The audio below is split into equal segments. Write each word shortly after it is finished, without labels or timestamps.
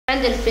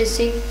Dilpreet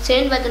Singh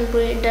Saint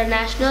वतनपुर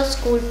international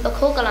school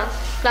पखो Kalan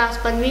class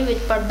 5वीं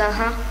में पढ़दा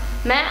हाँ।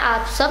 मैं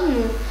आप सब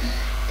नूं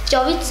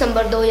 24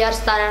 दिसंबर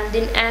 2017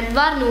 दिन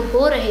ਐਤਵਾਰ ਨੂੰ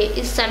हो रहे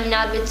इस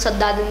सैमीनार में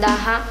सद्दा दिंदा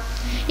हाँ।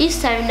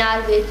 इस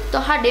सैमीनार में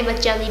तुहाडे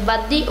बच्चों की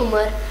ਵੱਧਦੀ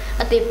उम्र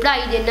ਅਤੇ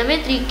पढ़ाई के नवे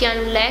तरीकों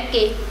ਨੂੰ ਲੈ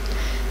के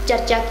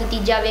चर्चा की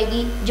जाएगी,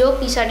 जो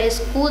कि साडे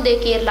स्कूल के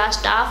केरला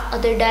स्टाफ और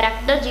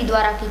डायरैक्टर जी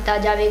द्वारा किया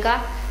जाएगा।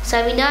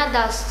 सैमीनार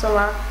का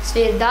समा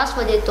सवेर 10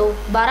 बजे तो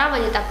 12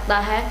 बजे तक का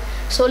है,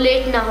 सो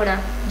लेट ना होना।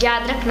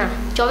 याद रखना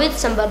 24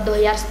 दिसंबर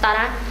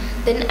 2017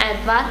 दिन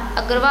ऐतवार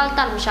अग्रवाल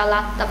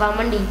धर्मशाला तपा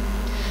मंडी।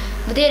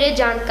 वधेरे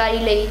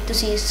जानकारी लई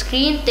तुसीं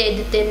स्क्रीन ते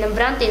दिते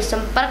नंबरां ते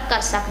संपर्क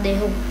कर सकते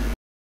हो।